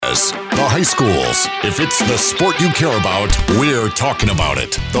colleges, the high schools. If it's the sport you care about, we're talking about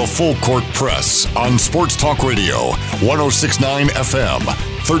it. The Full Court Press on Sports Talk Radio, 106.9 FM,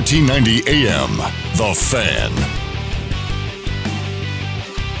 1390 AM. The Fan.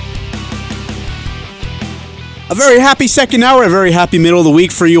 A very happy second hour, a very happy middle of the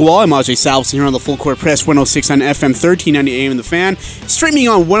week for you all. I'm Ajay Salvesen here on the Full Court Press, 106.9 FM, 1390 AM, The Fan. Streaming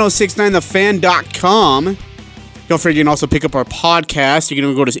on 1069thefan.com. Don't forget, you can also pick up our podcast. You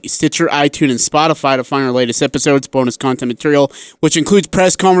can go to Stitcher, iTunes, and Spotify to find our latest episodes, bonus content material, which includes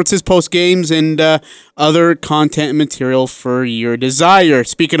press conferences, post games, and other content material for your desire.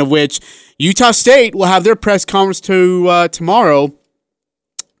 Speaking of which, Utah State will have their press conference tomorrow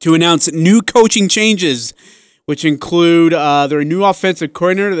to announce new coaching changes, which include their new offensive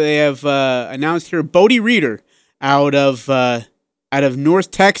coordinator. They have announced here Bodie Reeder out of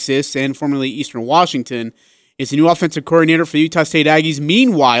North Texas and formerly Eastern Washington. Is the new offensive coordinator for the Utah State Aggies.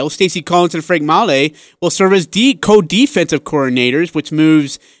 Meanwhile, Stacey Collins and Frank Maile will serve as co-defensive coordinators, which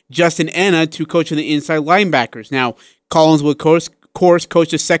moves Justin Enna to coach the inside linebackers. Now, Collins will, of course,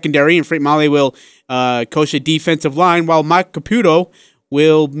 coach the secondary, and Frank Maile will coach the defensive line, while Mike Caputo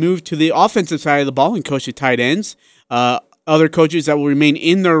will move to the offensive side of the ball and coach the tight ends. Other coaches that will remain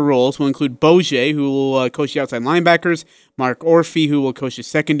in their roles will include Boje, who will coach the outside linebackers, Mark Orphy, who will coach the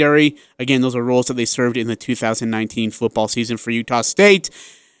secondary. Again, those are roles that they served in the 2019 football season for Utah State.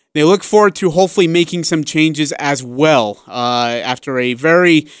 They look forward to hopefully making some changes as well after a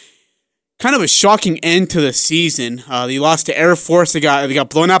very kind of a shocking end to the season. They lost to Air Force. They got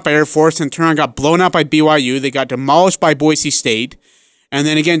blown out by Air Force, and in turn got blown out by BYU. They got demolished by Boise State. And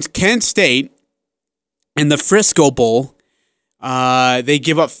then against Kent State in the Frisco Bowl, they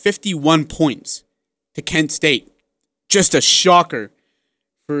give up 51 points to Kent State. Just a shocker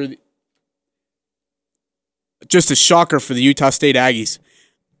for the Utah State Aggies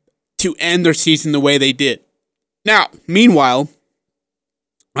to end their season the way they did. Now, meanwhile,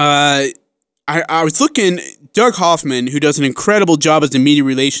 I was looking, Doug Hoffman, who does an incredible job as the media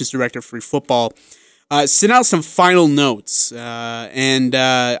relations director for football, sent out some final notes. And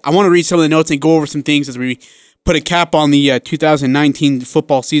I want to read some of the notes and go over some things as we put a cap on the 2019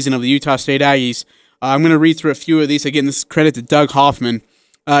 football season of the Utah State Aggies. I'm going to read through a few of these. Again, this is credit to Doug Hoffman.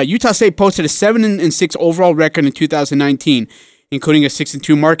 Utah State posted a 7-6 overall record in 2019, including a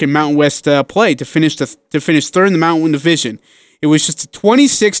 6-2 mark in Mountain West play to finish third in the Mountain Division. It was just the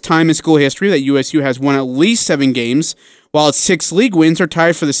 26th time in school history that USU has won at least 7 games, while its 6 league wins are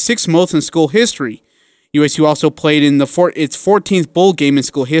tied for the 6th most in school history. USU also played in its 14th bowl game in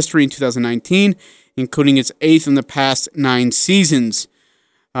school history in 2019, including its 8th in the past 9 seasons.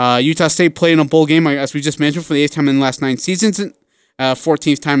 Utah State played in a bowl game, as we just mentioned, for the 8th time in the last 9 seasons,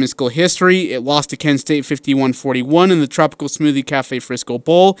 14th time in school history. It lost to Kent State 51-41 in the Tropical Smoothie Cafe Frisco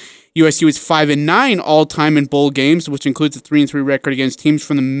Bowl. USU is 5-9 all-time in bowl games, which includes a 3-3 record against teams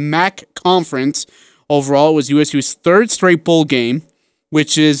from the MAC Conference. Overall, it was USU's 3rd straight bowl game,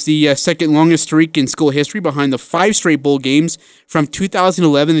 which is the second longest streak in school history behind the 5 straight bowl games from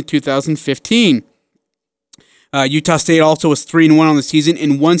 2011 to 2015. Utah State also was 3-1 on the season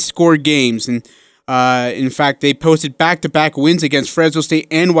in one-score games. And in fact, they posted back-to-back wins against Fresno State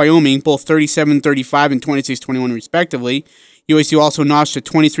and Wyoming, both 37-35 and 26-21 respectively. USU also notched a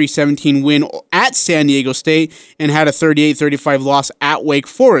 23-17 win at San Diego State and had a 38-35 loss at Wake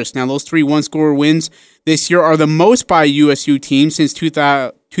Forest. Now, those 3 one-score wins this year are the most by a USU team since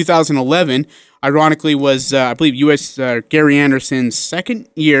 2011. Ironically, was, I believe, Gary Anderson's second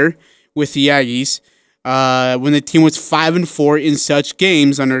year with the Aggies, when the team was 5-4 in such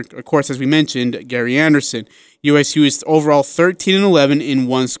games under, of course, as we mentioned, Gary Anderson. USU is overall 13-11 in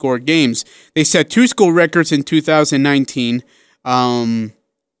one-score games. They set 2 school records in 2019,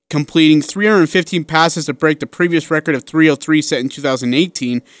 completing 315 passes to break the previous record of 303 set in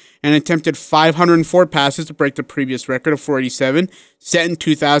 2018, and attempted 504 passes to break the previous record of 487 set in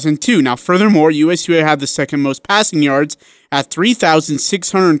 2002. Now, furthermore, USU had the second most passing yards at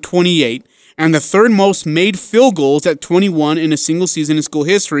 3,628, and the third most made field goals at 21 in a single season in school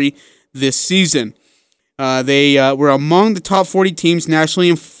history this season. They were among the top 40 teams nationally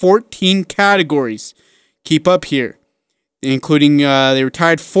in 14 categories. Keep up here, including they were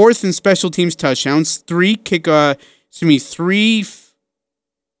tied 4th in special teams touchdowns, 3.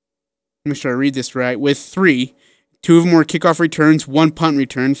 Make sure I read this right. With 3, 2 of them were kickoff returns, 1 punt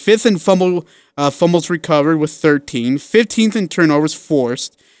return. 5th in fumbles recovered with 13. 15th in turnovers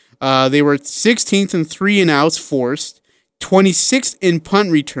forced. They were 16th in 3-and-outs forced. 26th in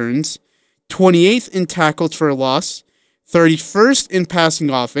punt returns. 28th in tackles for a loss. 31st in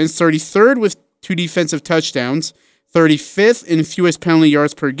passing offense. 33rd with 2 defensive touchdowns. 35th in fewest penalty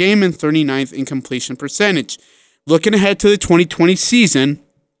yards per game, and 39th in completion percentage. Looking ahead to the 2020 season,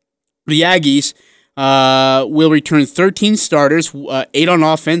 the Aggies will return 13 starters, 8 on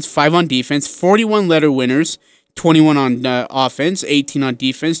offense, 5 on defense, 41 letter winners, 21 on offense, 18 on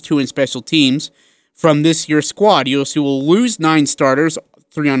defense, 2 in special teams. From this year's squad, USC will lose 9 starters,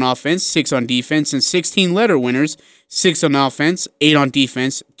 3 on offense, 6 on defense, and 16 letter winners, 6 on offense, 8 on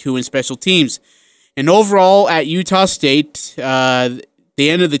defense, 2 in special teams. And overall at Utah State, the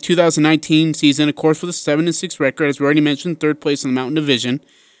end of the 2019 season, of course, with a 7-6 record, as we already mentioned, third place in the Mountain Division.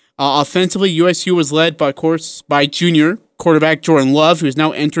 Offensively, USU was led, by junior quarterback Jordan Love, who is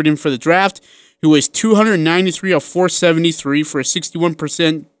now entered in for the draft, who was 293 of 473 for a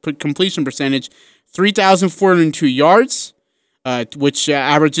 61% completion percentage, 3,402 yards, which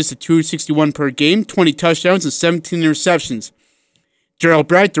averages a 261 per game, 20 touchdowns, and 17 interceptions. Gerald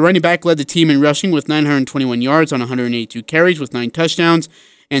Bright, the running back, led the team in rushing with 921 yards on 182 carries with 9 touchdowns.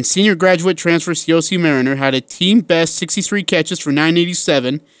 And senior graduate transfer COC Mariner had a team-best 63 catches for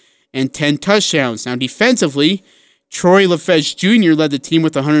 987 and 10 touchdowns. Now, defensively, Troy LaFege Jr. led the team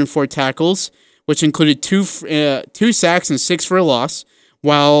with 104 tackles, which included 2 sacks and 6 for a loss,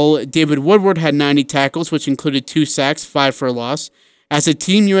 while David Woodward had 90 tackles, which included 2 sacks, 5 for a loss. As a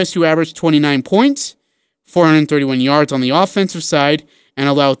team, USU averaged 29 points, 431 yards on the offensive side, and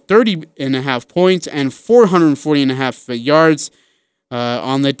allowed 30.5 points and 440.5 yards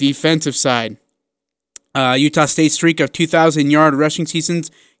on the defensive side. Utah State's streak of 2,000-yard rushing seasons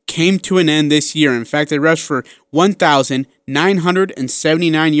came to an end this year. In fact, they rushed for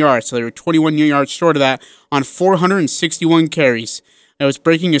 1,979 yards, so they were 21 yards short of that on 461 carries. That was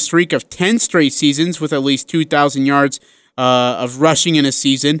breaking a streak of 10 straight seasons with at least 2,000 yards of rushing in a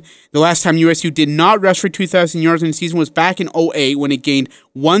season. The last time USU did not rush for 2,000 yards in a season was back in 2008 when it gained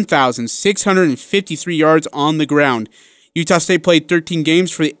 1,653 yards on the ground. Utah State played 13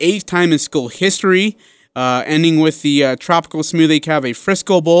 games for the 8th time in school history, ending with the Tropical Smoothie Cave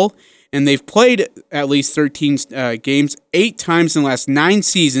Frisco Bowl, and they've played at least 13 games 8 times in the last 9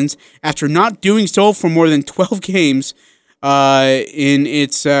 seasons after not doing so for more than 12 games in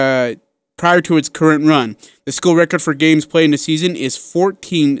its prior to its current run. The school record for games played in a season is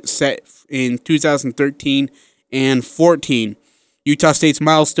 14 set in 2013 and 14. Utah State's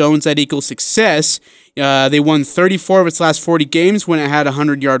milestones that equal success. They won 34 of its last 40 games when it had a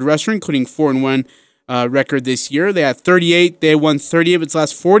 100-yard rusher, including 4-1 record this year. They had 38. They won 30 of its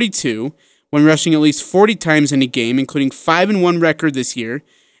last 42 when rushing at least 40 times in a game, including 5-1 record this year,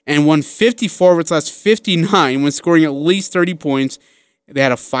 and won 54 of its last 59 when scoring at least 30 points. They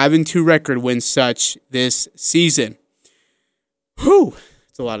had a 5-2 record when such this season. Whew,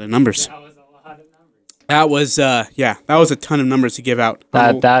 that's a lot of numbers. That was a lot of numbers. That was a ton of numbers to give out.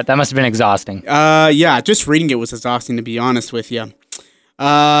 That must have been exhausting. Yeah, just reading it was exhausting, to be honest with you.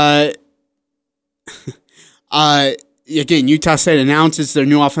 Again, Utah State announces their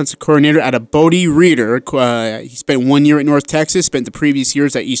new offensive coordinator at Bodie Reeder. He spent 1 year at North Texas, spent the previous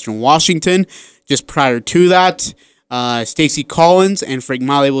years at Eastern Washington. Just prior to that, Stacy Collins and Frank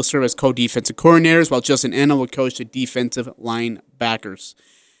Malley will serve as co-defensive coordinators, while Justin Enna will coach the defensive linebackers.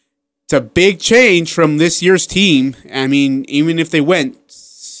 It's a big change from this year's team. I mean, even if they went,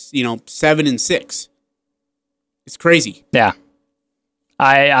 7-6, it's crazy. Yeah,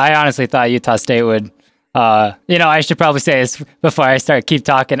 I honestly thought Utah State would. I should probably say this before I keep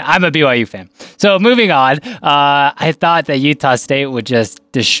talking. I'm a BYU fan. So moving on, I thought that Utah State would just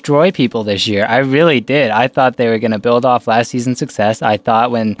destroy people this year. I really did. I thought they were going to build off last season's success. I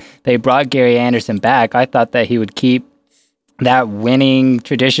thought when they brought Gary Anderson back, I thought that he would keep that winning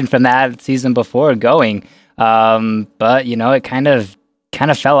tradition from that season before going. But it kind of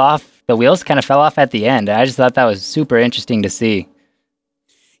fell off. The wheels kind of fell off at the end. I just thought that was super interesting to see.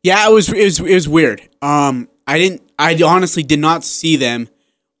 Yeah, it was weird. I honestly did not see them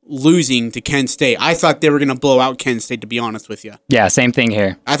losing to Kent State. I thought they were going to blow out Kent State, to be honest with you. Yeah, same thing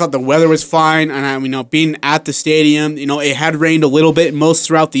here. I thought the weather was fine, and being at the stadium, it had rained a little bit most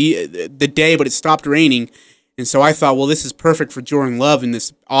throughout the day, but it stopped raining, and so I thought, well, this is perfect for Jordan Love in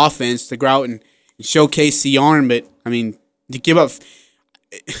this offense to go out and showcase the arm. But to give up,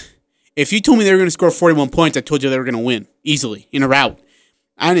 if you told me they were going to score 41 points, I told you they were going to win easily in a rout.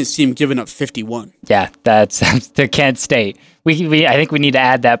 I didn't see him giving up 51. Yeah, that's to Kent State. I think we need to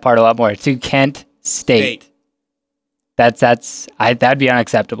add that part a lot more to Kent State. That'd be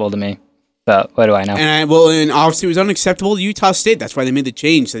unacceptable to me. But what do I know? And obviously it was unacceptable to Utah State. That's why they made the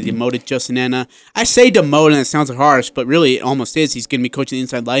change. They demoted Justin Enna. I say demoted, and it sounds harsh, but really it almost is. He's going to be coaching the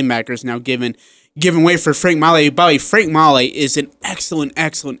inside linebackers now, giving way for Frank Malley. By the way, Frank Malley is an excellent,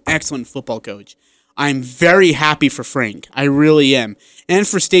 excellent, excellent football coach. I'm very happy for Frank. I really am, and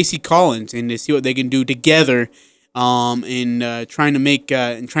for Stacy Collins, and to see what they can do together, in trying to make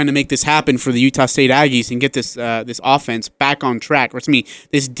this happen for the Utah State Aggies and get this offense back on track.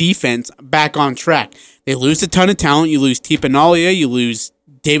 This defense back on track. They lose a ton of talent. You lose Tipaнаlia. You lose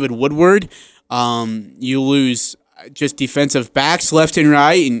David Woodward. You lose just defensive backs left and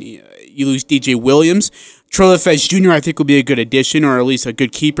right, and you lose DJ Williams. Trolifez Jr. I think will be a good addition, or at least a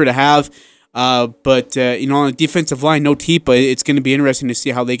good keeper to have. But on the defensive line, no Tipa. It's going to be interesting to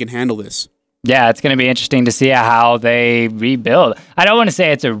see how they can handle this. Yeah, it's going to be interesting to see how they rebuild. I don't want to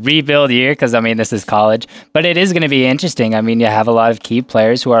say it's a rebuild year because, this is college, but it is going to be interesting. You have a lot of key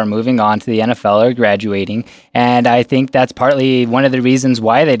players who are moving on to the NFL or graduating, and I think that's partly one of the reasons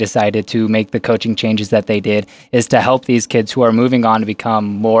why they decided to make the coaching changes that they did, is to help these kids who are moving on to become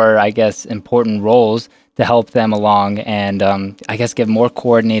more, important roles, to help them along and, give more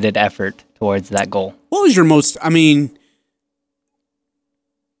coordinated effort towards that goal.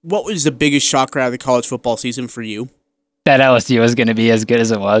 What was the biggest shocker out of the college football season for you? That LSU was going to be as good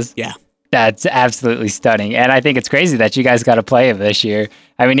as it was. Yeah. That's absolutely stunning. And I think it's crazy that you guys got to play it this year.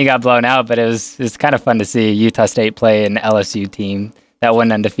 You got blown out, but it's kind of fun to see Utah State play an LSU team that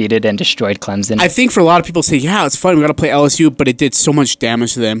went undefeated and destroyed Clemson. I think for a lot of people say, yeah, it's fun, we got to play LSU, but it did so much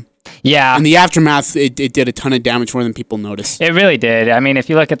damage to them. Yeah. In the aftermath, it did a ton of damage more than people noticed. It really did. If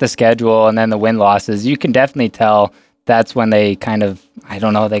you look at the schedule and then the win-losses, you can definitely tell that's when they kind of,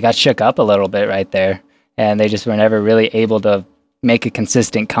 they got shook up a little bit right there. And they just were never really able to make a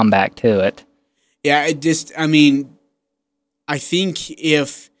consistent comeback to it. Yeah, I think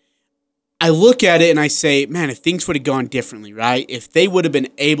if I look at it and I say, man, if things would have gone differently, right? If they would have been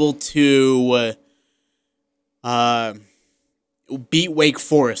able to beat Wake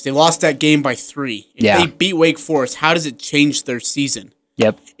Forest. They lost that game by 3. If they beat Wake Forest, how does it change their season?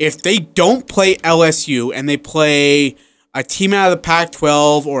 Yep. If they don't play LSU and they play a team out of the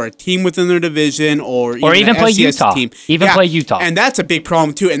Pac-12 or a team within their division or even play FCS Utah. Team. Play Utah. And that's a big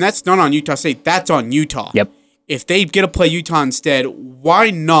problem too. And that's not on Utah State. That's on Utah. Yep. If they get to play Utah instead,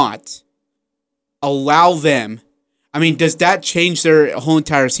 why not allow them? Does that change their whole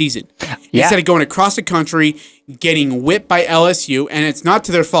entire season? Yeah. Instead of going across the country, getting whipped by LSU, and it's not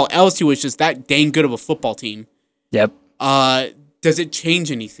to their fault. LSU was just that dang good of a football team. Yep. Does it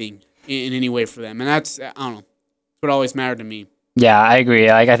change anything in any way for them? And that's, I don't know, that's what always mattered to me. Yeah, I agree.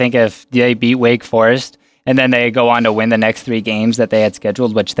 I think if they beat Wake Forest and then they go on to win the next 3 games that they had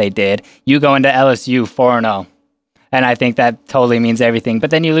scheduled, which they did, you go into LSU 4-0. And I think that totally means everything. But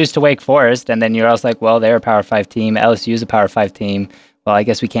then you lose to Wake Forest, and then you're also like, well, they're a Power 5 team. LSU's a Power 5 team. Well, I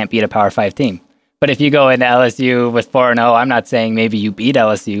guess we can't beat a Power 5 team. But if you go into LSU with 4-0, I'm not saying maybe you beat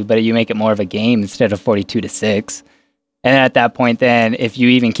LSU, but you make it more of a game instead of 42-6. And at that point, then, if you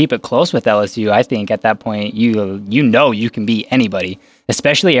even keep it close with LSU, I think at that point, you can beat anybody,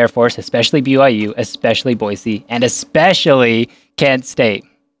 especially Air Force, especially BYU, especially Boise, and especially Kent State.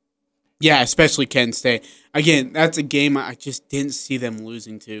 Yeah, especially Kent State. Again, that's a game I just didn't see them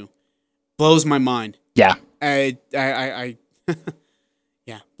losing to. Blows my mind. Yeah. Yeah,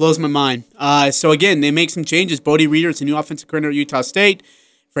 blows my mind. So again, they make some changes. Bodie Reeder is the new offensive coordinator at Utah State.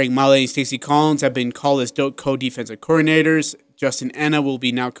 Frank Maile and Stacy Collins have been called as co-defensive coordinators. Justin Enna will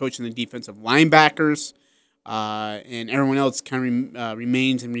be now coaching the defensive linebackers. And everyone else kind of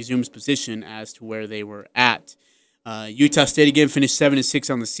remains and resumes position as to where they were at. Utah State again finished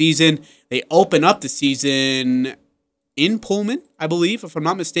 7-6 on the season. They open up the season in Pullman, I believe, if I'm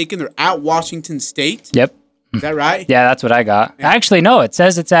not mistaken. They're at Washington State. Yep. Is that right? Yeah, that's what I got. Yeah. Actually, no, it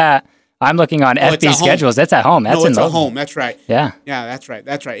says it's at. I'm looking on FB schedules. It's at home. It's at home. That's right. Yeah. Yeah, that's right.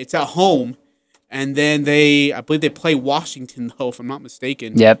 It's at home. And then I believe they play Washington, though, if I'm not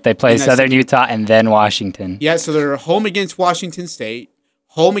mistaken. Yep, they play Southern Utah and then Washington. Yeah, so they're home against Washington State,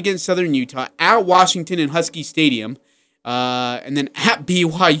 home against Southern Utah, at Washington and Husky Stadium, and then at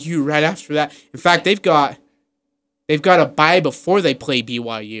BYU right after that. In fact, they've got a bye before they play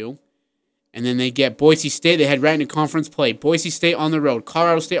BYU. And then they get Boise State. They head right into conference play. Boise State on the road,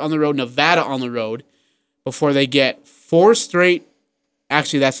 Colorado State on the road, Nevada on the road, before they get 4 straight.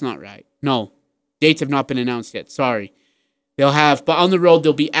 Actually, that's not right. No, dates have not been announced yet. Sorry. But on the road,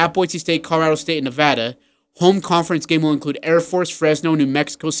 they'll be at Boise State, Colorado State, and Nevada. Home conference game will include Air Force, Fresno, New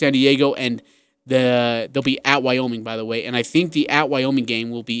Mexico, San Diego, and they'll be at Wyoming, by the way. And I think the at Wyoming game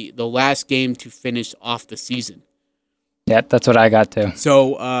will be the last game to finish off the season. Yep, that's what I got too.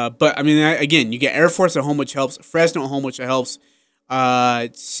 So, but I mean, again, you get Air Force at home, which helps. Fresno at home, which helps.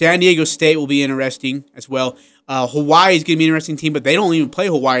 San Diego State will be interesting as well. Hawaii is going to be an interesting team, but they don't even play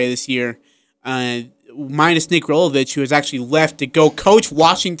Hawaii this year. minus Nick Rolovich, who has actually left to go coach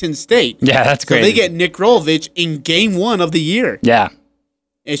Washington State. Yeah, that's great. So they get Nick Rolovich in game 1 of the year. Yeah.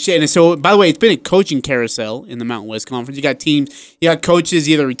 And so, by the way, it's been a coaching carousel in the Mountain West Conference. You got coaches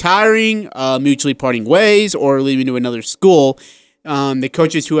either retiring, mutually parting ways, or leaving to another school. The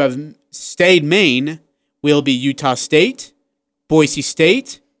coaches who have stayed Maine will be Utah State, Boise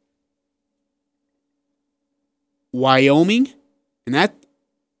State, Wyoming, and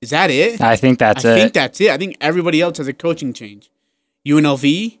is that it? I think that's it. I think that's it. I think everybody else has a coaching change.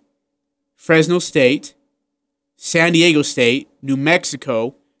 UNLV, Fresno State, San Diego State, New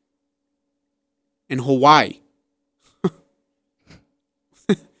Mexico, and Hawaii.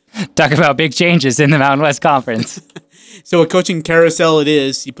 Talk about big changes in the Mountain West Conference. So a coaching carousel it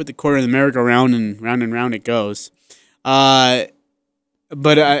is. You put the quarter in the merry-go-round and round it goes.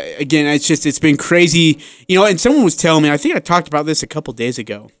 But again, it's been crazy. And someone was telling me, I think I talked about this a couple days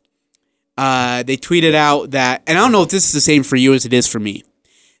ago. They tweeted out that, and I don't know if this is the same for you as it is for me.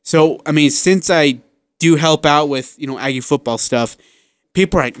 So, I mean, since I do help out with, Aggie football stuff,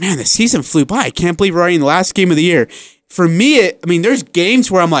 people are like, man, the season flew by. I can't believe we're already in the last game of the year. For me, there's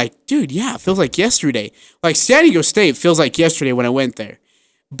games where I'm like, dude, yeah, it feels like yesterday. Like San Diego State feels like yesterday when I went there.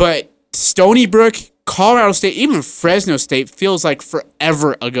 But Stony Brook, Colorado State, even Fresno State feels like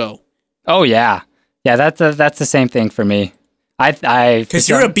forever ago. Oh yeah, that's the same thing for me. Because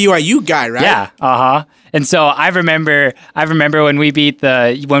you're a BYU guy, right? Yeah, And so I remember when we beat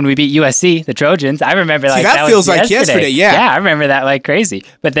USC, the Trojans. I remember that feels like yesterday. Yeah, I remember that like crazy.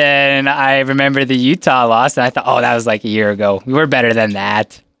 But then I remember the Utah loss, and I thought, oh, that was like a year ago. We were better than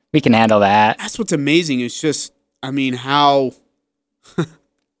that. We can handle that. That's what's amazing. It's just, how.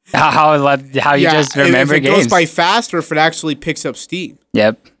 How you just remember if it games. goes by fast or if it actually picks up steam.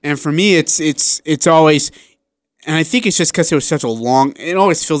 Yep. And for me, it's always, and I think it's just because it was such a long, it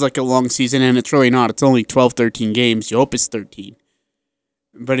always feels like a long season, and it's really not. It's only 12, 13 games. You hope it's 13.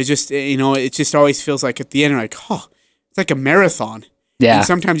 But it just, it just always feels like at the end, like, oh, it's like a marathon. Yeah. And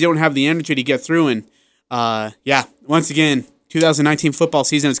sometimes you don't have the energy to get through. And, once again, 2019 football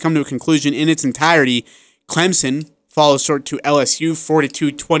season has come to a conclusion in its entirety. Clemson follows short to LSU,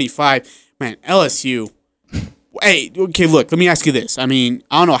 42-25. Man, LSU. Hey, okay, look, let me ask you this. I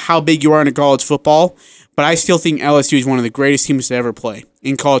don't know how big you are into college football, but I still think LSU is one of the greatest teams to ever play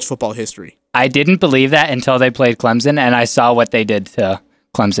in college football history. I didn't believe that until they played Clemson, and I saw what they did to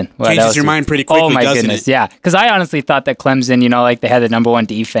Clemson. Changes your mind pretty quickly, doesn't it? Oh, my goodness, yeah. Because I honestly thought that Clemson, they had the number 1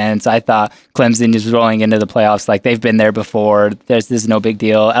 defense. I thought Clemson is rolling into the playoffs like they've been there before. This is no big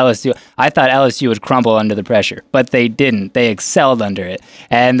deal. LSU, I thought LSU would crumble under the pressure, but they didn't. They excelled under it.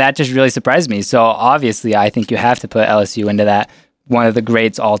 And that just really surprised me. So obviously, I think you have to put LSU into that, one of the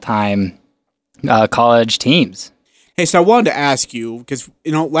greats all-time college teams. Hey, so I wanted to ask you, because,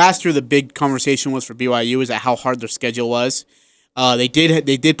 last year the big conversation was for BYU is that how hard their schedule was. They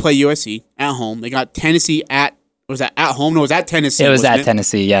did play USC at home. They got Tennessee was that at home? No, it was at Tennessee. It was at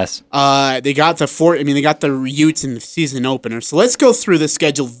Tennessee, yes. They got they got the Utes in the season opener. So let's go through the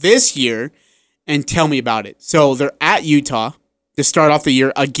schedule this year and tell me about it. So they're at Utah to start off the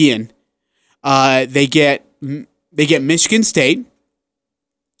year again. They get Michigan State.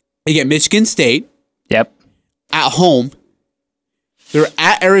 Yep. At home. They're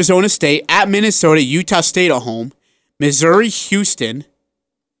at Arizona State, at Minnesota, Utah State at home. Missouri, Houston,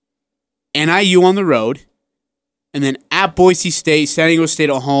 NIU on the road, and then at Boise State, San Diego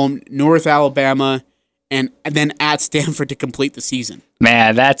State at home, North Alabama, and then at Stanford to complete the season.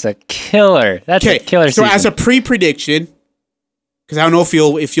 Man, that's a killer. That's a killer season. So as a pre-prediction, because I don't know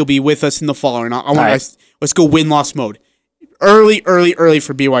if you'll be with us in the fall or not, let's go win-loss mode. Early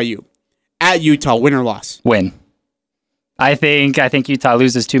for BYU. At Utah, win or loss? Win. I think Utah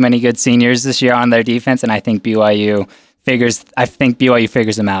loses too many good seniors this year on their defense, and I think BYU figures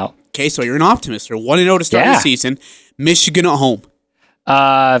them out. Okay, so you're an optimist. They're 1-0 to start the season. Michigan at home.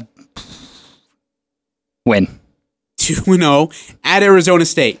 Win. 2-0 at Arizona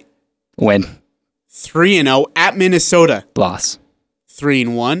State. Win. 3-0 at Minnesota. Loss.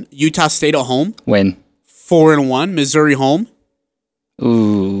 3-1. Utah State at home. Win. 4-1. Missouri home.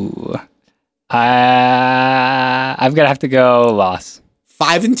 Ooh. I'm going to have to go loss.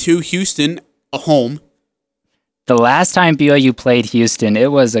 5-2 Houston at home. The last time BYU played Houston,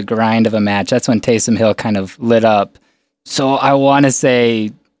 it was a grind of a match. That's when Taysom Hill kind of lit up. So I want to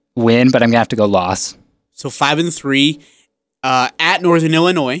say win, but I'm going to have to go loss. So 5-3 at Northern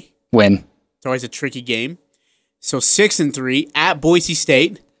Illinois. Win. It's always a tricky game. So 6-3 at Boise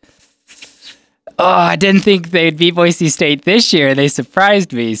State. Oh, I didn't think they'd beat Boise State this year. They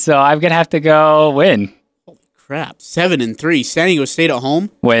surprised me, so I'm going to have to go win. Holy crap. 7-3. San Diego State at home.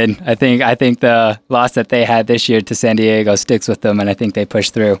 Win. I think the loss that they had this year to San Diego sticks with them, and I think they push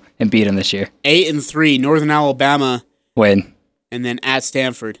through and beat them this year. 8-3. Northern Alabama. Win. And then at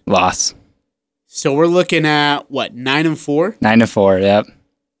Stanford. Loss. So we're looking at, what, 9-4? 9-4, yep.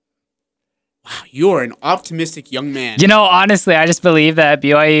 Wow, you are an optimistic young man. You know, honestly, I just believe that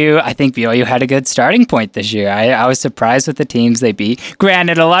I think BYU had a good starting point this year. I was surprised with the teams they beat.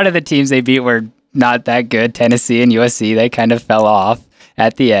 Granted, a lot of the teams they beat were not that good. Tennessee and USC, they kind of fell off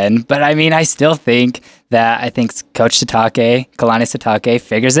at the end. But I mean, I still think Coach Kalani Sitake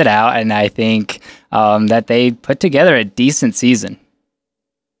figures it out, and I think that they put together a decent season.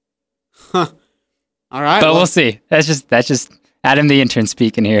 Huh. All right. But we'll see. That's just Adam the intern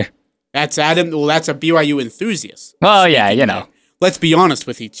speaking here. That's Adam. Well, that's a BYU enthusiast. Well, yeah, you know. Let's be honest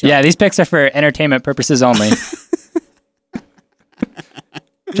with each other. Yeah, these picks are for entertainment purposes only.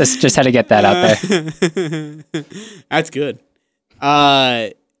 just had to get that out there. That's good.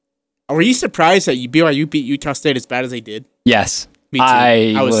 Were you surprised that BYU beat Utah State as bad as they did? Yes. Me too.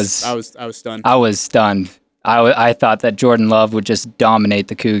 I was stunned. I was stunned. I thought that Jordan Love would just dominate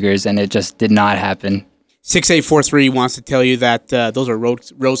the Cougars, and it just did not happen. 6843 wants to tell you that those are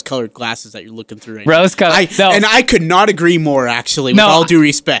rose-colored glasses that you're looking through right rose-colored. And I could not agree more, actually, with all due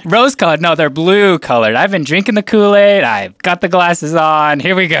respect. Rose-colored? No, they're blue-colored. I've been drinking the Kool-Aid. I've got the glasses on.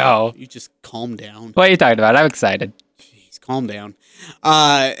 Here we go. You just calm down. What are you talking about? I'm excited. Jeez, calm down.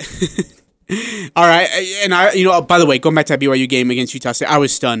 All right, and by the way, going back to that BYU game against Utah State, I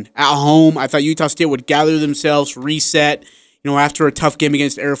was stunned. At home, I thought Utah State would gather themselves, reset, after a tough game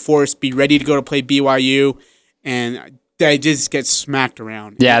against Air Force, be ready to go to play BYU, and they just get smacked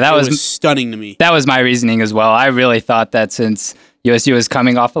around. Yeah, that was stunning to me. That was my reasoning as well. I really thought that since USU was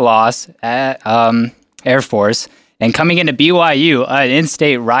coming off a loss at Air Force and coming into BYU, an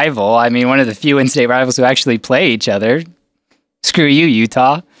in-state rival, I mean, one of the few in-state rivals who actually play each other. Screw you,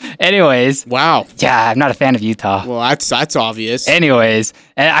 Utah. Anyways. Wow. Yeah, I'm not a fan of Utah. Well, that's obvious. Anyways,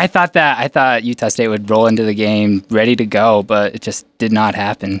 and I thought Utah State would roll into the game ready to go, but it just did not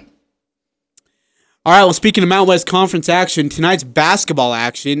happen. All right, well, speaking of Mountain West Conference action, tonight's basketball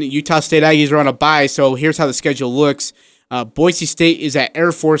action, Utah State Aggies are on a bye, so here's how the schedule looks. Boise State is at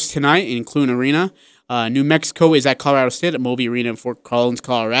Air Force tonight in Clune Arena. New Mexico is at Colorado State at Moby Arena in Fort Collins,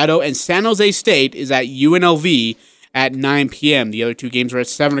 Colorado. And San Jose State is at UNLV at 9 p.m. The other two games are at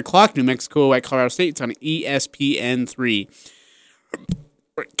 7 o'clock. New Mexico at Colorado State. It's on ESPN3.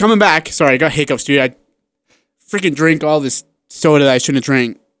 Coming back. Sorry, I got hiccups, dude. I freaking drank all this soda that I shouldn't have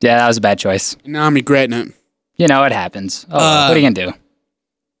drank. Yeah, that was a bad choice. Now I'm regretting it. You know, it happens. What are you going to do?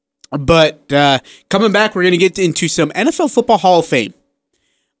 But coming back, we're going to get into some NFL Football Hall of Fame.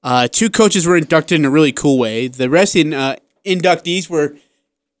 Two coaches were inducted in a really cool way. The rest of the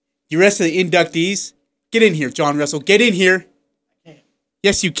inductees... Get in here, John Russell. Get in here.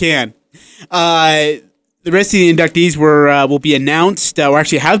 Yes, you can. The rest of the inductees will be announced, or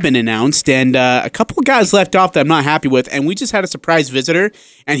actually have been announced, and a couple of guys left off that I'm not happy with, and we just had a surprise visitor,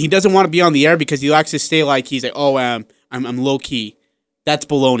 and he doesn't want to be on the air because he likes to stay like he's like, I'm low-key. That's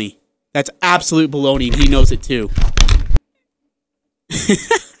baloney. That's absolute baloney, and he knows it too.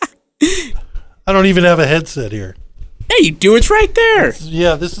 I don't even have a headset here. Hey, you do. It's right there.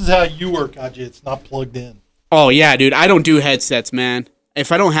 This is how you work, Ajay. It's not plugged in. Oh, yeah, dude. I don't do headsets, man.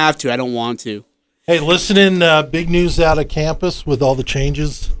 If I don't have to, I don't want to. Hey, listen in. Big news out of campus with all the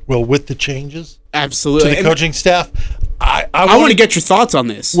changes. Well, with the changes. Absolutely. To the coaching staff. I want to get your thoughts on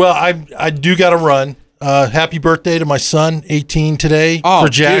this. Well, I do got to run. Happy birthday to my son, 18 today, for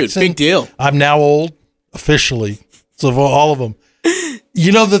Jackson. Dude, big deal. I'm now old, officially. So for all of them.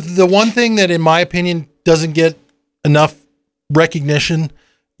 The one thing that, in my opinion, doesn't get enough recognition,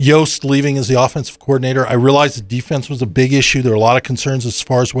 Yost leaving as the offensive coordinator. I realize the defense was a big issue. There are a lot of concerns as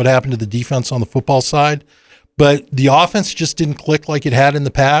far as what happened to the defense on the football side, but the offense just didn't click like it had in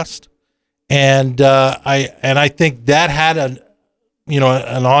the past. And I think that had an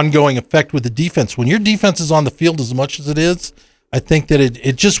ongoing effect with the defense. When your defense is on the field as much as it is, I think that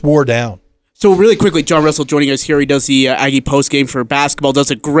it just wore down. So really quickly, John Russell joining us here. He does the Aggie postgame for basketball. Does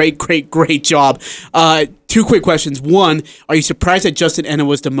a great job. Two quick questions. One, are you surprised that Justin Enna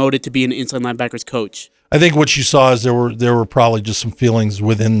was demoted to be an inside linebackers coach? I think what you saw is there were probably just some feelings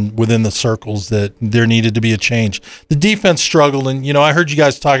within the circles that there needed to be a change. The defense struggled, and I heard you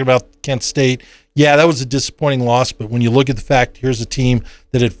guys talking about Kent State. Yeah, that was a disappointing loss, but when you look at the fact, here's a team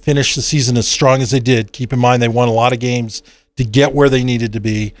that had finished the season as strong as they did. Keep in mind they won a lot of games to get where they needed to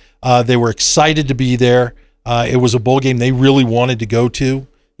be. They were excited to be there. It was a bowl game they really wanted to go to.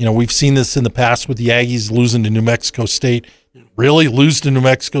 We've seen this in the past with the Aggies losing to New Mexico State. Really? Lose to New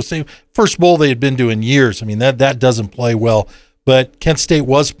Mexico State? First bowl they had been to in years. I mean, that doesn't play well. But Kent State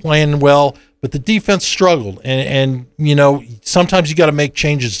was playing well, but the defense struggled. And sometimes you got to make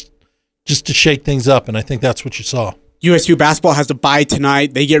changes just to shake things up, and I think that's what you saw. USU basketball has to bye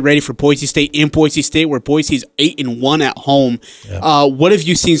tonight. They get ready for Boise State in Boise State, where Boise's 8-1 at home. Yeah. What have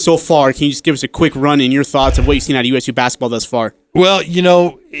you seen so far? Can you just give us a quick run in your thoughts of what you've seen out of USU basketball thus far? Well, you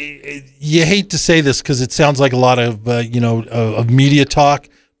hate to say this because it sounds like a lot of of media talk,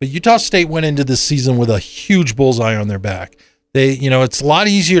 but Utah State went into this season with a huge bullseye on their back. It's a lot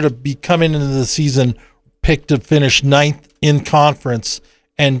easier to be coming into the season picked to finish 9th in conference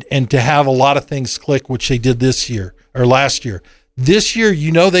and to have a lot of things click, which they did this year or last year. This year,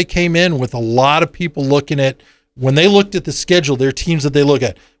 they came in with a lot of people looking at, when they looked at the schedule, their teams that they look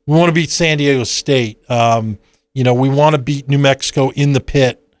at. We want to beat San Diego State. We want to beat New Mexico in the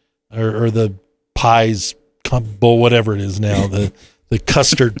pit or the pies bowl, whatever it is now, the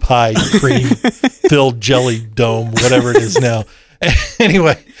custard pie cream filled jelly dome, whatever it is now.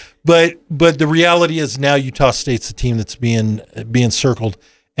 Anyway, but the reality is now Utah State's the team that's being circled.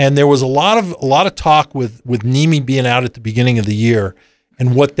 And there was a lot of talk with Nemi being out at the beginning of the year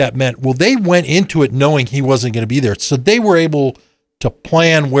and what that meant. Well, they went into it knowing he wasn't going to be there. So they were able to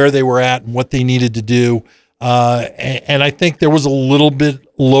plan where they were at and what they needed to do. And I think there was a little bit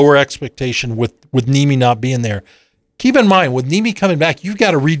lower expectation with Nemi not being there. Keep in mind, with Nemi coming back, you've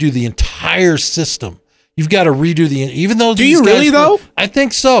got to redo the entire system. You've got to redo even though do you really though? I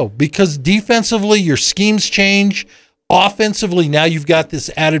think so, because defensively your schemes change. Offensively, now you've got this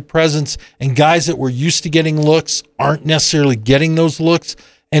added presence, and guys that were used to getting looks aren't necessarily getting those looks.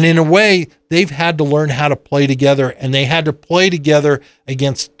 And in a way, they've had to learn how to play together, and they had to play together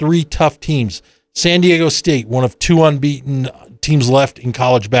against 3 tough teams. San Diego State, one of 2 unbeaten teams left in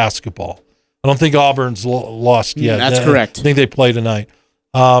college basketball. I don't think Auburn's lost yet. That's correct. I think they play tonight.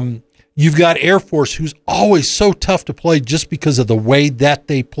 You've got Air Force, who's always so tough to play just because of the way that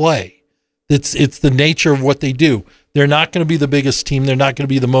they play. It's the nature of what they do. They're not going to be the biggest team. They're not going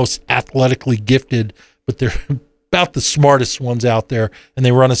to be the most athletically gifted, but they're about the smartest ones out there, and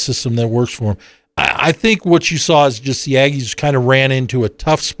they run a system that works for them. I think what you saw is just the Aggies kind of ran into a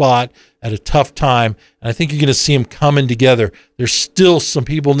tough spot at a tough time, and I think you're going to see them coming together. There's still some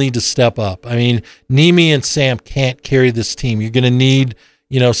people need to step up. I mean, Nemi and Sam can't carry this team. You're going to need,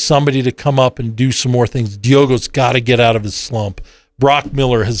 somebody to come up and do some more things. Diogo's got to get out of his slump. Brock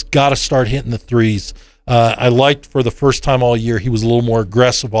Miller has got to start hitting the threes. I liked for the first time all year he was a little more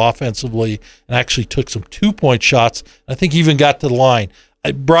aggressive offensively and actually took some 2-point shots. I think he even got to the line.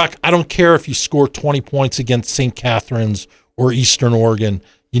 Brock, I don't care if you score 20 points against St. Catherine's or Eastern Oregon.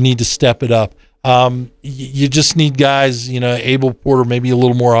 You need to step it up. You just need guys, Abel Porter, maybe a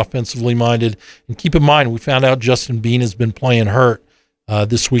little more offensively minded. And keep in mind, we found out Justin Bean has been playing hurt.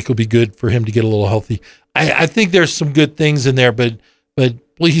 This week will be good for him to get a little healthy. I think there's some good things in there, but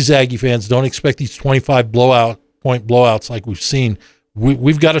please, Aggie fans, don't expect these 25 point blowouts like we've seen.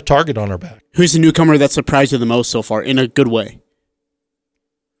 We've got a target on our back. Who's the newcomer that surprised you the most so far, in a good way?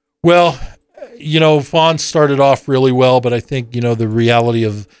 Well, Fawn started off really well, but I think, the reality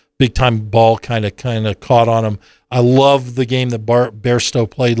of big-time ball kind of caught on him. I love the game that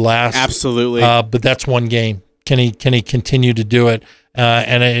Bairstow played last. Absolutely. But that's one game. Can he continue to do it?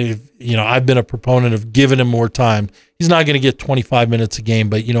 I've been a proponent of giving him more time. He's not going to get 25 minutes a game,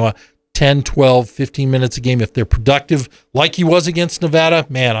 but 10, 12, 15 minutes a game, if they're productive like he was against Nevada,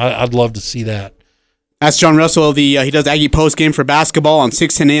 man, I'd love to see that. That's John Russell. He does Aggie post game for basketball on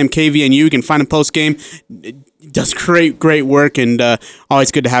 6:10 a.m. KVNU. You can find him post game. Does great work, and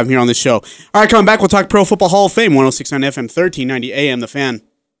always good to have him here on the show. All right, coming back, we'll talk Pro Football Hall of Fame, 106.9 FM, 1390 AM, The Fan.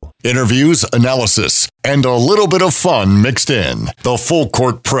 Interviews, analysis, and a little bit of fun mixed in. The Full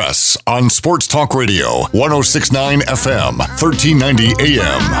Court Press on Sports Talk Radio, 106.9 FM, 1390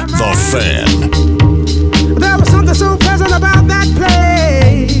 AM, The Fan. There was something so pleasant about that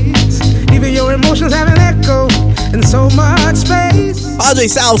place. Even your emotions have an echo in so much space. Ajay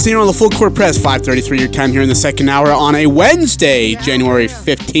Salvesen here on the Full Court Press, 5:33 your time here in the second hour on a Wednesday, January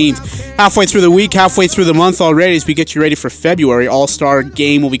 15th. Halfway through the week, halfway through the month already as we get you ready for February. All-Star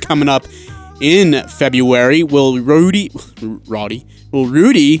game will be coming up in February. Will Rudy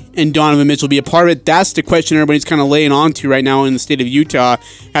and Donovan Mitchell be a part of it? That's the question everybody's kind of laying on to right now in the state of Utah.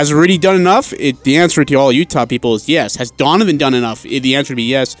 Has Rudy done enough? The answer to all Utah people is yes. Has Donovan done enough? The answer would be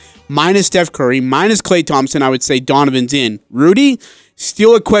yes. Minus Steph Curry, minus Klay Thompson, I would say Donovan's in. Rudy,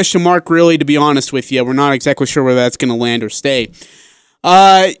 still a question mark, really, to be honest with you. We're not exactly sure whether that's going to land or stay.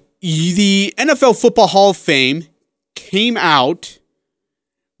 The NFL Football Hall of Fame came out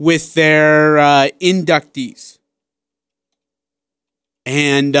with their inductees.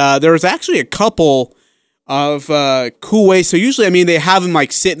 And there was actually a couple of cool ways. So usually, I mean, they have them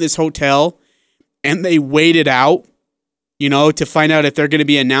like sit in this hotel and they wait it out, you know, to find out if they're going to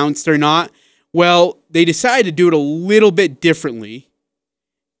be announced or not. Well, they decided to do it a little bit differently.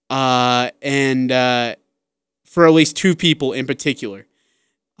 And for at least two people in particular.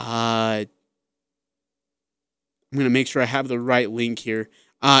 I'm going to make sure I have the right link here.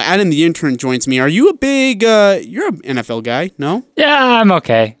 Adam, the intern, joins me. Are you a big, you're an NFL guy, no? Yeah, I'm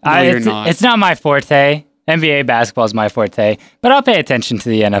okay. No, you're not. It's not my forte. NBA basketball is my forte, but I'll pay attention to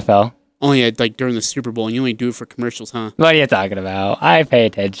the NFL. Only like during the Super Bowl, and you only do it for commercials, huh? What are you talking about? I pay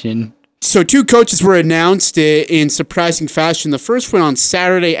attention. So two coaches were announced in surprising fashion. The first one on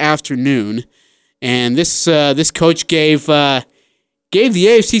Saturday afternoon, and this coach gave the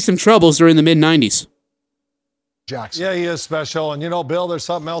AFC some troubles during the mid-'90s. Jackson. Yeah, he is special. And, you know, Bill, there's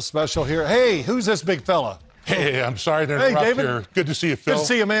something else special here. Hey, who's this big fella? Hey, I'm sorry to interrupt David. here. Good to see you, Phil. Good to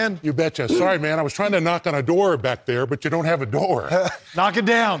see you, man. You betcha. Sorry, man. I was trying to knock on a door back there, but you don't have a door. Knock it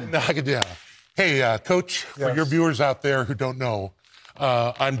down. Knock it down. Hey, Coach, for your viewers out there who don't know,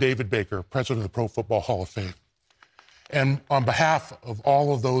 I'm David Baker, president of the Pro Football Hall of Fame. And on behalf of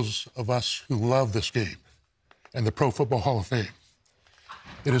all of those of us who love this game and the Pro Football Hall of Fame,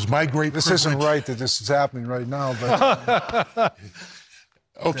 it is my great privilege. This isn't right that this is happening right now, but...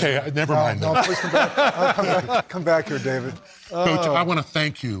 Okay, never mind. No, please come back. Come back here, David. Coach, I want to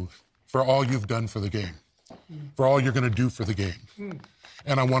thank you for all you've done for the game, for all you're going to do for the game.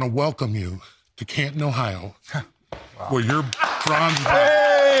 And I want to welcome you to Canton, Ohio, where your bronze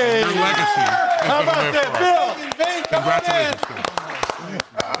your legacy is going to live forever. Congratulations, Coach.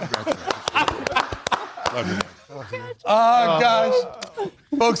 Love you. Guys,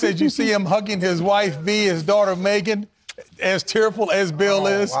 folks, did you see him hugging his wife, V, his daughter, Megan? As tearful as Bill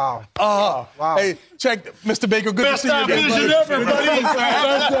is. Wow. Wow. Hey, check, Mr. Baker, good to see you again.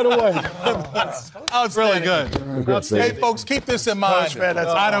 It's really good. Hey, folks, keep this in mind.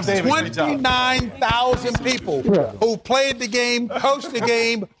 Out of 29,000 people who played the game, coached the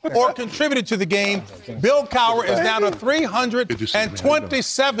game, or contributed to the game, Bill Cowher is now the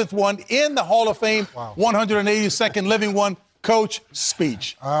 327th one in the Hall of Fame, 182nd living one. Coach,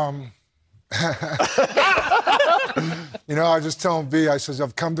 speech. You know, I just tell him, V, I says,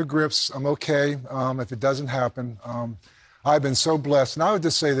 I've come to grips. I'm okay if it doesn't happen. I've been so blessed. And I would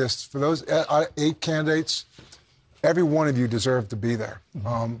just say this, for those 8 candidates, every one of you deserve to be there.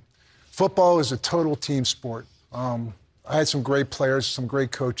 Football is a total team sport. I had some great players, some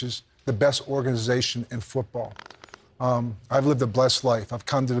great coaches, the best organization in football. I've lived a blessed life. I've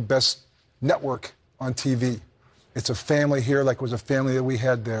come to the best network on TV. It's a family here like it was a family that we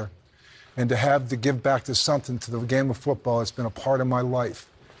had there. And to give back to something, to the game of football, it's been a part of my life.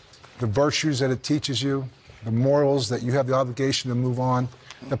 The virtues that it teaches you, the morals that you have the obligation to move on,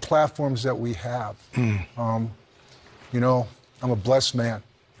 the platforms that we have. You know, I'm a blessed man,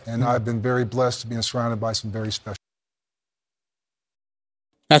 and I've been very blessed to be surrounded by some very special.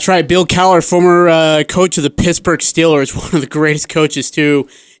 That's right. Bill Cowher, former coach of the Pittsburgh Steelers, one of the greatest coaches, too,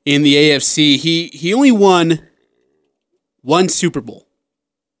 in the AFC. He only won one Super Bowl.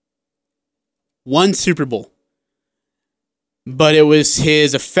 One Super Bowl. But it was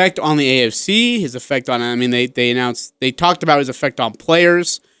his effect on the AFC, his effect on, I mean, they talked about his effect on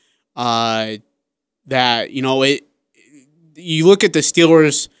players, that, you know, you look at the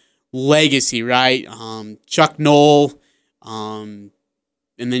Steelers' legacy, right? Chuck Noll, and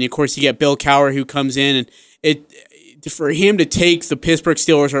then, of course, you get Bill Cowher who comes in, and for him to take the Pittsburgh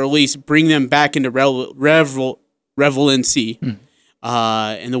Steelers, or at least bring them back into relevancy,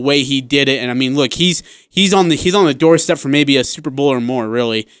 and the way he did it, and I mean, look, he's on the doorstep for maybe a Super Bowl or more.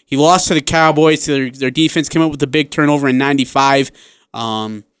 Really, he lost to the Cowboys. Their defense came up with a big turnover in '95.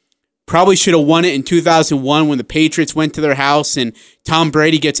 Probably should have won it in 2001 when the Patriots went to their house and Tom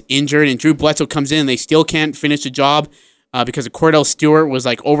Brady gets injured and Drew Bledsoe comes in. And they still can't finish the job because of Cordell Stewart was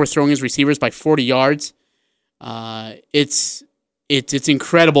like overthrowing his receivers by 40 yards. It's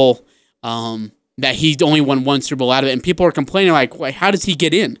incredible. That he only won one Super Bowl out of it. And people are complaining, like, how does he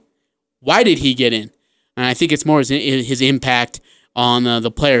get in? Why did he get in? And I think it's more his impact on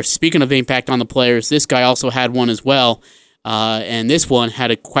the players. Speaking of impact on the players, this guy also had one as well. And this one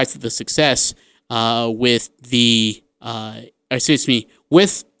had quite the success with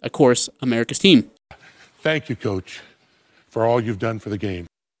of course, America's team. Thank you, Coach, for all you've done for the game.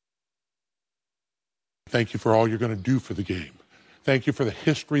 Thank you for all you're going to do for the game. Thank you for the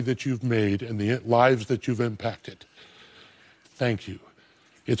history that you've made and the lives that you've impacted. Thank you.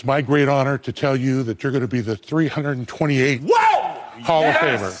 It's my great honor to tell you that you're going to be the 328th Hall of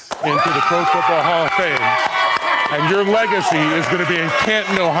Famer into the Pro Football Hall of Fame And your legacy is going to be in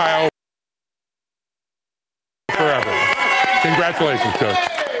Canton, Ohio forever. Congratulations, Coach.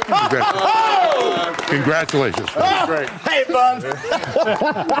 Congratulations. Coach. Great. Hey, bud.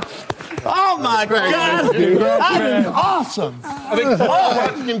 Oh, my God. That is awesome. I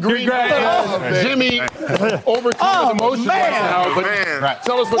think Jimmy overcame emotion right now, but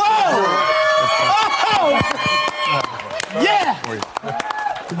tell us what's going on. Yeah.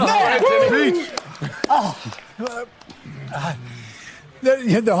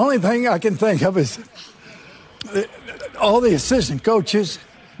 The only thing I can think of is all the assistant coaches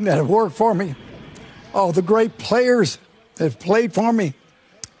that have worked for me, all the great players that have played for me,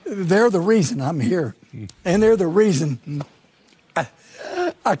 they're the reason I'm here. And they're the reason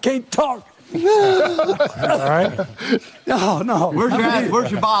I can't talk. All right. No.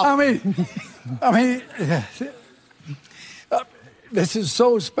 Where's your ball? I mean, this is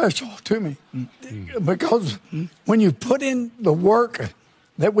so special to me because when you put in the work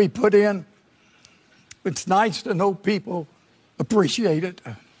that we put in, it's nice to know people appreciate it.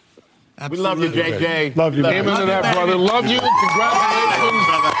 We love you, JJ. Love you, Amen to that, brother. Love you. Congratulations.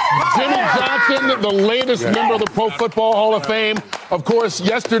 Jimmy Johnson, the latest member of the Pro Football Hall of Fame. Of course,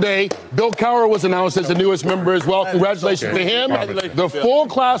 yesterday, Bill Cowher was announced as the newest member as well. Congratulations to him. The full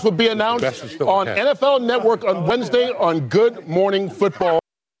class will be announced on NFL Network on Wednesday on Good Morning Football.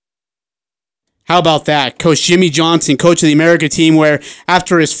 How about that? Coach Jimmy Johnson, coach of the America team, where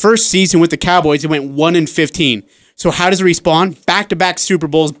after his first season with the Cowboys, he went 1-15. So how does he respond? Back-to-back Super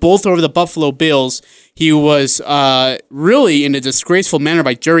Bowls, both over the Buffalo Bills. He was really in a disgraceful manner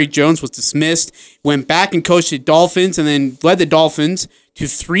by Jerry Jones, was dismissed, went back and coached the Dolphins, and then led the Dolphins to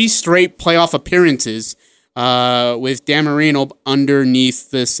 3 straight playoff appearances with Dan Marino underneath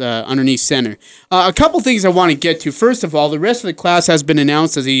center. A couple things I want to get to. First of all, the rest of the class has been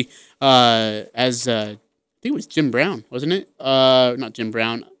announced as I think it was Jim Brown, wasn't it? Not Jim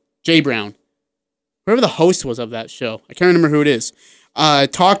Brown, Jay Brown. Whoever the host was of that show, I can't remember who it is,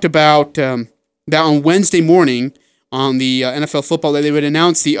 talked about that on Wednesday morning on the NFL football that they would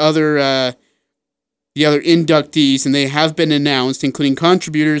announce the other inductees, and they have been announced, including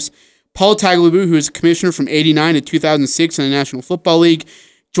contributors Paul Tagliabue, who is a commissioner from 1989 to 2006 in the National Football League,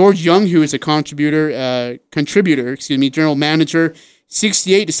 George Young, who is a contributor, general manager,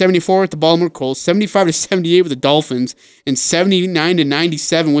 68 to 74 with the Baltimore Colts, 75 to 78 with the Dolphins, and 79 to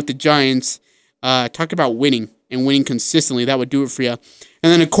 97 with the Giants. Talk about winning and winning consistently. That would do it for you.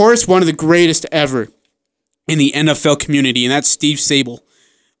 And then, of course, one of the greatest ever in the NFL community, and that's Steve Sable,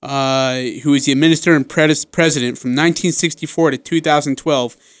 who is the administrator and president from 1964 to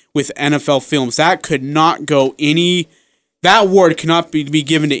 2012 with NFL Films. That award could not be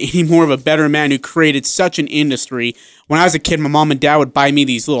given to any more of a better man who created such an industry. When I was a kid, my mom and dad would buy me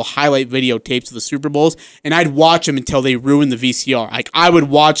these little highlight videotapes of the Super Bowls, and I'd watch them until they ruined the VCR. I would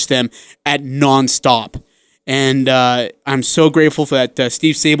watch them at nonstop. And I'm so grateful for that.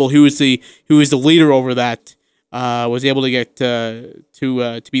 Steve Sable, who is the leader over that, was able to get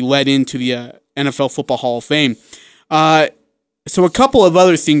to be led into the NFL Football Hall of Fame. So a couple of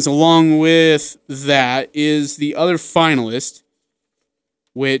other things along with that is the other finalists,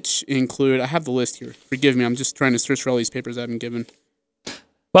 which include, I have the list here. Forgive me, I'm just trying to search for all these papers I've been given.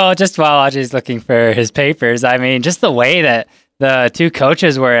 Well, just while Ajay's looking for his papers, I mean, just the way that the 2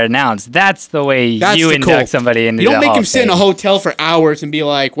 coaches were announced, that's the way you induct somebody into the Hall of Fame. You don't make them sit in a hotel for hours and be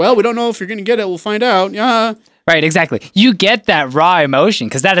like, well, we don't know if you're going to get it. We'll find out. Yeah. Right, exactly. You get that raw emotion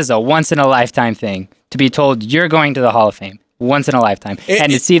because that is a once-in-a-lifetime thing to be told you're going to the Hall of Fame. Once in a lifetime.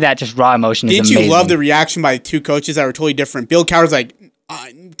 And to see that just raw emotion is amazing. Did you love the reaction by the 2 coaches that were totally different? Bill Cowher's like,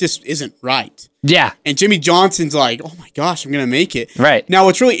 this isn't right. Yeah. And Jimmy Johnson's like, oh my gosh, I'm going to make it. Right. Now,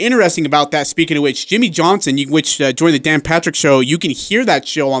 what's really interesting about that, speaking of which, Jimmy Johnson, which joined the Dan Patrick Show, you can hear that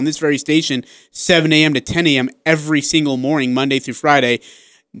show on this very station, 7 a.m. to 10 a.m. every single morning, Monday through Friday.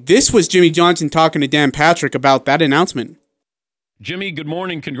 This was Jimmy Johnson talking to Dan Patrick about that announcement. Jimmy, good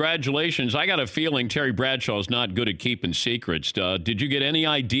morning. Congratulations. I got a feeling Terry Bradshaw's not good at keeping secrets. Did you get any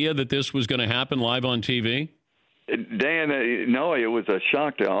idea that this was going to happen live on TV? Dan, no, it was a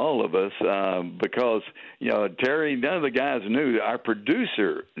shock to all of us because, Terry, none of the guys knew. Our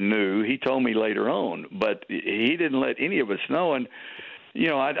producer knew. He told me later on, but he didn't let any of us know. And,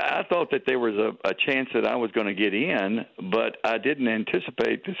 I thought that there was a chance that I was going to get in, but I didn't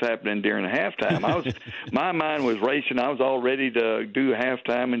anticipate this happening during halftime. My mind was racing. I was all ready to do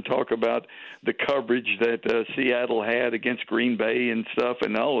halftime and talk about the coverage that Seattle had against Green Bay and stuff,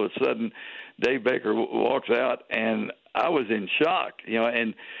 and all of a sudden Dave Baker walks out, and I was in shock,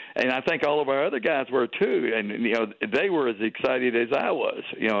 and I think all of our other guys were too, and they were as excited as I was.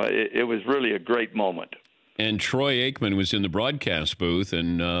 It was really a great moment. And Troy Aikman was in the broadcast booth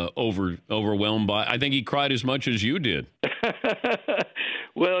and overwhelmed by. I think he cried as much as you did.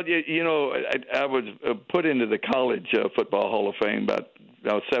 Well, I was put into the College Football Hall of Fame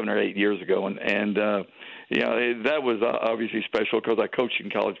about 7 or 8 years ago, and that was obviously special because I coached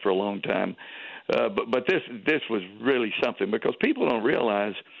in college for a long time. But this was really something because people don't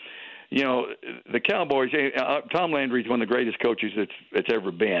realize, the Cowboys. Tom Landry's one of the greatest coaches that's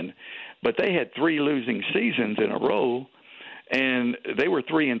ever been, but they had 3 losing seasons in a row. And they were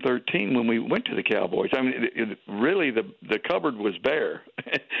 3-13 when we went to the Cowboys. I mean, really, the cupboard was bare,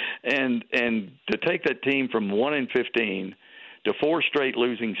 and to take that team from 1-15 to 4 straight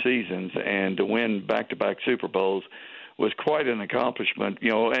losing seasons and to win back-to-back Super Bowls was quite an accomplishment.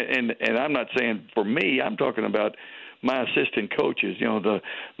 And I'm not saying for me. I'm talking about my assistant coaches. The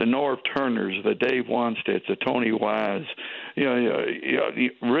Norv Turners, the Dave Wanstedts, the Tony Wise.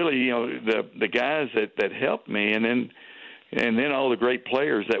 Really, the guys that helped me, and then all the great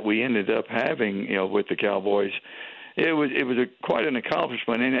players that we ended up having, with the Cowboys. It was quite an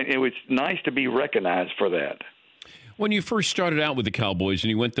accomplishment, and it was nice to be recognized for that. When you first started out with the Cowboys and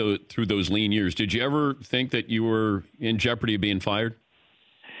you went through those lean years, did you ever think that you were in jeopardy of being fired?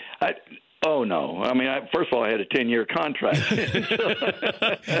 Oh, no. I mean, first of all, I had a 10-year contract.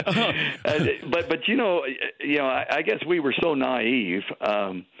 But I guess we were so naive.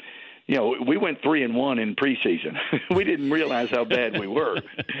 We went 3-1 in preseason. We didn't realize how bad we were.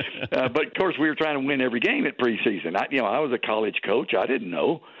 But of course, we were trying to win every game at preseason. I was a college coach. I didn't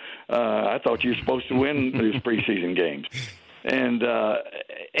know. I thought you were supposed to win those preseason games. And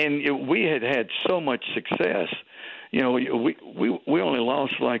we had so much success. We only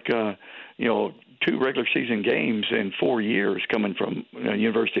lost 2 regular season games in 4 years coming from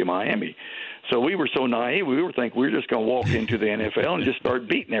University of Miami. So we were so naive, we were thinking we were just going to walk into the NFL and just start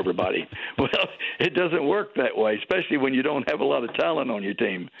beating everybody. Well, it doesn't work that way, especially when you don't have a lot of talent on your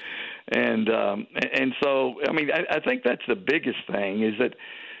team. And so, I mean, I think that's the biggest thing is that,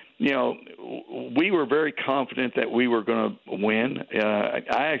 we were very confident that we were going to win. I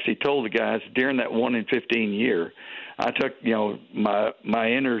actually told the guys during that 1-15 year, I took, my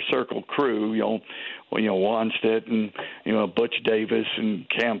inner circle crew, Wanstead and, Butch Davis and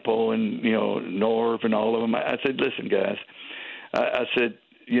Campbell and, Norv and all of them. I said, listen, guys, I said,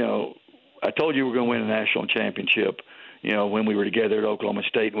 I told you we're going to win a national championship, when we were together at Oklahoma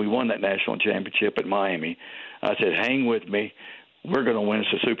State, and we won that national championship at Miami. I said, hang with me. We're going to win us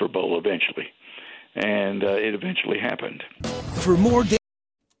a Super Bowl eventually. And it eventually happened. For more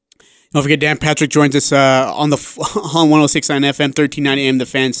don't forget, Dan Patrick joins us on 106.9 FM, 1390 AM, The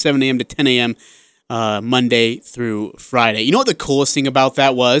Fan, 7 a.m. to 10 a.m. Monday through Friday. You know what the coolest thing about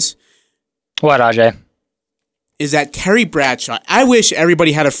that was? What, Ajay? Is that Terry Bradshaw. I wish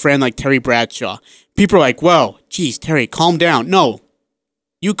everybody had a friend like Terry Bradshaw. People are like, whoa, geez, Terry, calm down. No,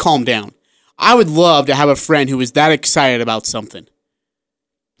 you calm down. I would love to have a friend who was that excited about something.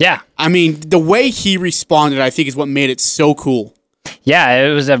 Yeah. I mean, the way he responded, I think, is what made it so cool. Yeah,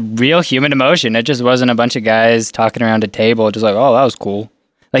 it was a real human emotion. It just wasn't a bunch of guys talking around a table, just like, oh, that was cool.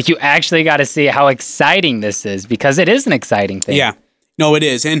 Like, you actually got to see how exciting this is, because it is an exciting thing. Yeah. No, it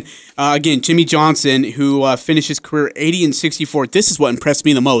is. And again, Jimmy Johnson, who finished his career 80-64, this is what impressed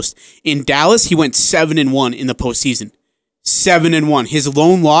me the most. In Dallas, he went 7-1 in the postseason. 7-1. His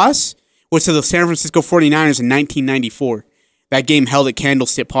lone loss was to the San Francisco 49ers in 1994. That game held at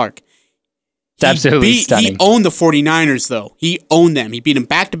Candlestick Park. It's absolutely stunning. He owned the 49ers, though. He owned them. He beat them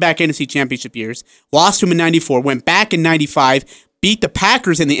back-to-back NFC Championship years, lost to them in 94, went back in 95, beat the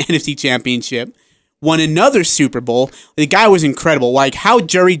Packers in the NFC Championship, won another Super Bowl. The guy was incredible. Like, how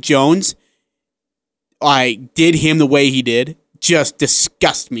Jerry Jones did him the way he did just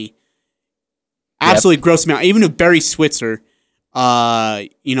disgust me. Absolutely grossed me out. Even with Barry Switzer, Barry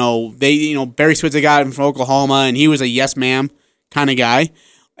Switzer got him from Oklahoma, and he was a yes ma'am kind of guy.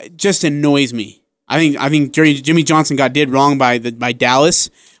 It just annoys me. I think Jimmy Johnson got did wrong by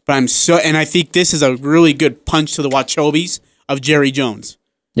Dallas, but I think this is a really good punch to the Wachobies of Jerry Jones.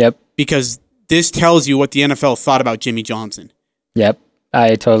 Yep. Because this tells you what the NFL thought about Jimmy Johnson. Yep.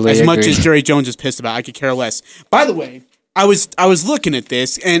 I totally agree. As much as Jerry Jones is pissed about, I could care less. By the way, I was looking at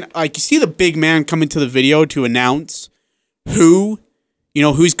this, and you see the big man come into the video to announce who's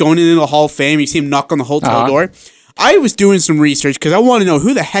going into the Hall of Fame. You see him knock on the hotel door. I was doing some research because I want to know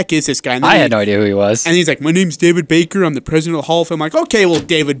who the heck is this guy. I had no idea who he was. And he's like, my name's David Baker. I'm the president of the Hall of Fame. I'm like, okay, well,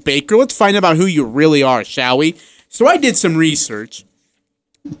 David Baker, let's find out about who you really are, shall we? So I did some research.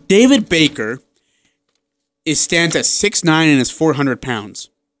 David Baker stands at 6'9" and is 400 pounds.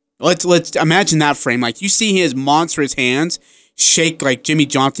 Let's imagine that frame. Like, you see his monstrous hands shake like Jimmy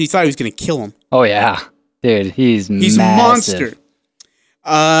Johnson. He thought he was going to kill him. Oh, yeah. Dude, he's a massive. monster.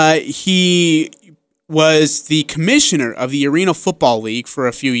 He was the commissioner of the Arena Football League for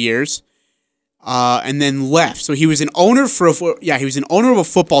a few years, and then left. So he was an owner he was an owner of a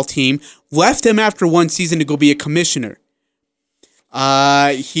football team. Left him after one season to go be a commissioner.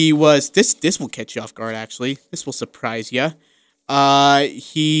 He was this will catch you off guard. Actually, this will surprise you.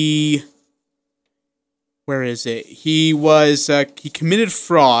 Where is it? He was he committed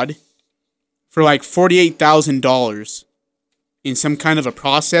fraud for like $48,000 in some kind of a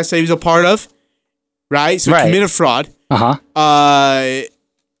process that he was a part of, right? So he committed fraud.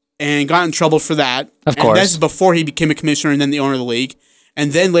 And got in trouble for that. Of course. And this is before he became a commissioner and then the owner of the league.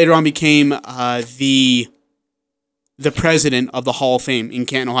 And then later on became the president of the Hall of Fame in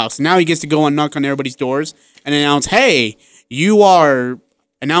Canton, Ohio. So now he gets to go and knock on everybody's doors and announce, hey, you are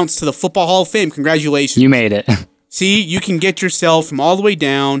announced to the Football Hall of Fame. Congratulations. You made it. See, you can get yourself from all the way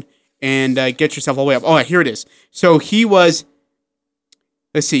down and get yourself all the way up. Oh, here it is. So he was,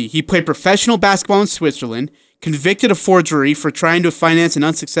 he played professional basketball in Switzerland, convicted of forgery for trying to finance an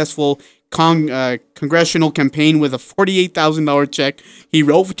unsuccessful congressional campaign with a $48,000 check he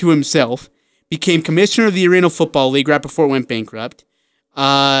wrote to himself, became commissioner of the Arena Football League right before it went bankrupt.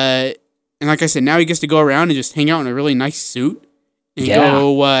 And like I said, now he gets to go around and just hang out in a really nice suit and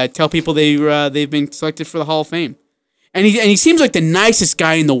go tell people they've been selected for the Hall of Fame. And he seems like the nicest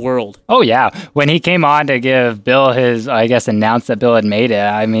guy in the world. Oh, yeah. When he came on to give Bill his, announced that Bill had made it,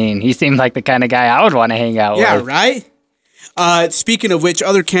 I mean, he seemed like the kind of guy I would want to hang out with. Yeah, right? Speaking of which,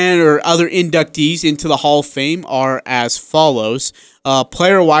 other inductees into the Hall of Fame are as follows.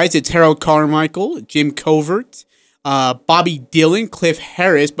 Player-wise, it's Harold Carmichael, Jim Covert, Bobby Dillon, Cliff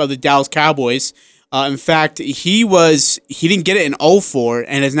Harris of the Dallas Cowboys. In fact, he didn't get it in 2004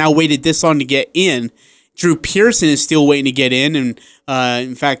 and has now waited this long to get in. Drew Pearson is still waiting to get in, and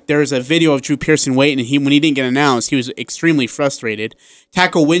in fact, there's a video of Drew Pearson waiting, and when he didn't get announced, he was extremely frustrated.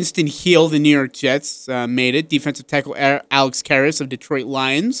 Tackle Winston Hill, the New York Jets, made it. Defensive tackle Alex Karras of Detroit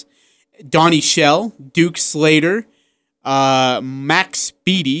Lions. Donnie Shell, Duke Slater, Max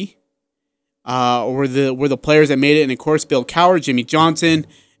Beatty were the players that made it, and of course, Bill Cowher, Jimmy Johnson,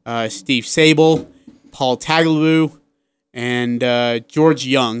 Steve Sable, Paul Tagliabue, and George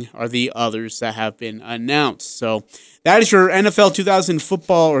Young are the others that have been announced. So that is your NFL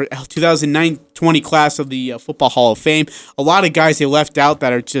 2020 class of the Football Hall of Fame. A lot of guys they left out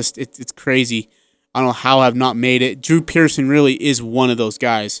that are just, it's crazy. I don't know how I've not made it. Drew Pearson really is one of those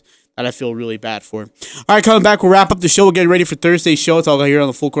guys that I feel really bad for. All right, coming back, we'll wrap up the show. We'll get ready for Thursday's show. It's all here on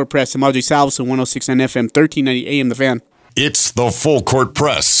the Full Court Press. I'm Ajay Salvesen, 106.9 FM, 1390 AM, The Fan. It's the Full Court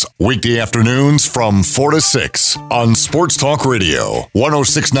Press, weekday afternoons from 4 to 6 on Sports Talk Radio,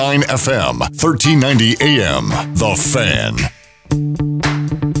 106.9 FM, 1390 AM, The Fan.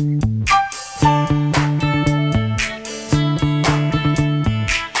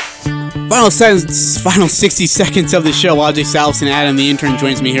 Final 60 seconds of the show. Ajay Salvesen, Adam, the intern,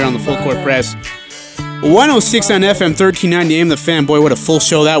 joins me here on the Full Court Press. 106 on FM, 1390 AM, The Fan. Boy, what a full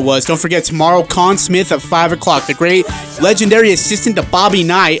show that was. Don't forget, tomorrow, Con Smith at 5 o'clock. The great legendary assistant to Bobby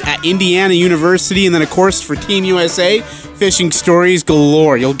Knight at Indiana University. And then, of course, for Team USA, fishing stories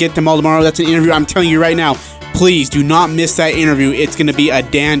galore. You'll get them all tomorrow. That's an interview. I'm telling you right now, please do not miss that interview. It's going to be a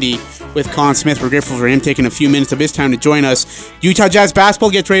dandy with Con Smith. We're grateful for him taking a few minutes of his time to join us. Utah Jazz basketball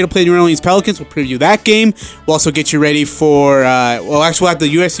gets ready to play the New Orleans Pelicans. We'll preview that game. We'll also get you ready for, we'll have the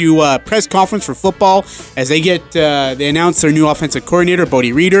USU press conference for football as they announce their new offensive coordinator,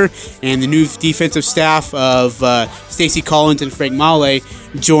 Bodie Reeder, and the new defensive staff of Stacey Collins and Frank Mahle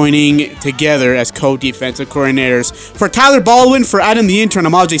joining together as co-defensive coordinators. For Tyler Baldwin, for Adam the intern,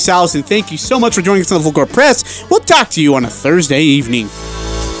 I'm Ajay Salvesen. Thank you so much for joining us on the Full Court Press. We'll talk to you on a Thursday evening.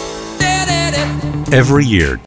 Every year,